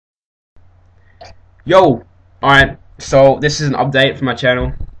Yo! Alright, so this is an update for my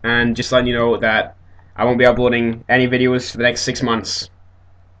channel, and just letting you know that I won't be uploading any videos for the next 6 months.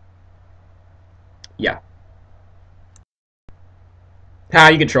 Yeah. Ha,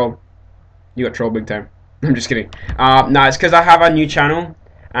 you get trolled. You got trolled big time. I'm just kidding. Nah, it's because I have a new channel,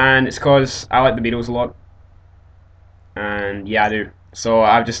 and it's because I like the Beatles a lot. And yeah, I do. So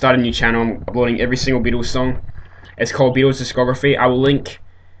I've just started a new channel. I'm uploading every single Beatles song. It's called Beatles Discography. I will link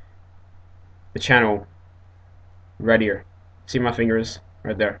the channel right here. See my fingers?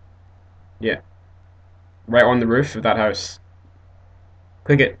 Right there. Yeah. Right on the roof of that house.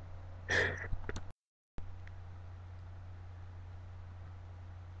 Click it.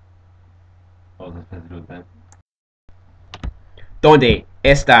 ¿Dónde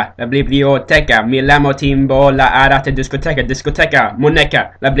está la biblioteca? Mi llamo timbo, la arata discoteca, discoteca,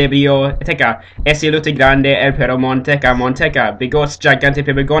 moneca, la biblioteca. Es el lote grande, el perro monteca, monteca, bigots gigante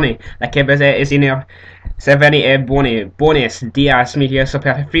pibigoni, la cabeza es inner. Se veni e buenos días, mis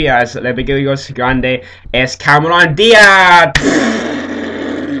super frías, la bigots grande es Cameron Diaz.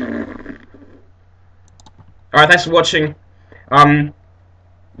 Alright, thanks for watching.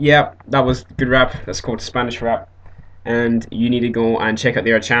 Yeah, that was good rap. That's called Spanish rap. And you need to go and check out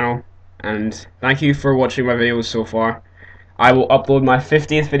their channel. And thank you for watching my videos so far. I will upload my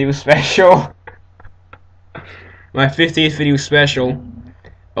 50th video special. My 50th video special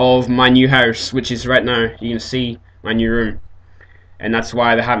of my new house, which is right now. You can see my new room. And that's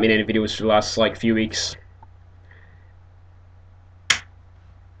why there haven't been any videos for the last like few weeks.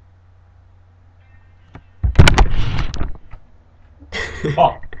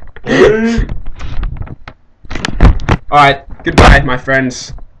 Oh. Alright, goodbye my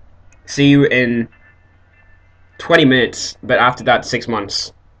friends. See you in 20 minutes, but after that 6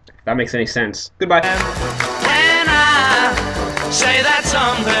 months. If that makes any sense. Goodbye. When I say that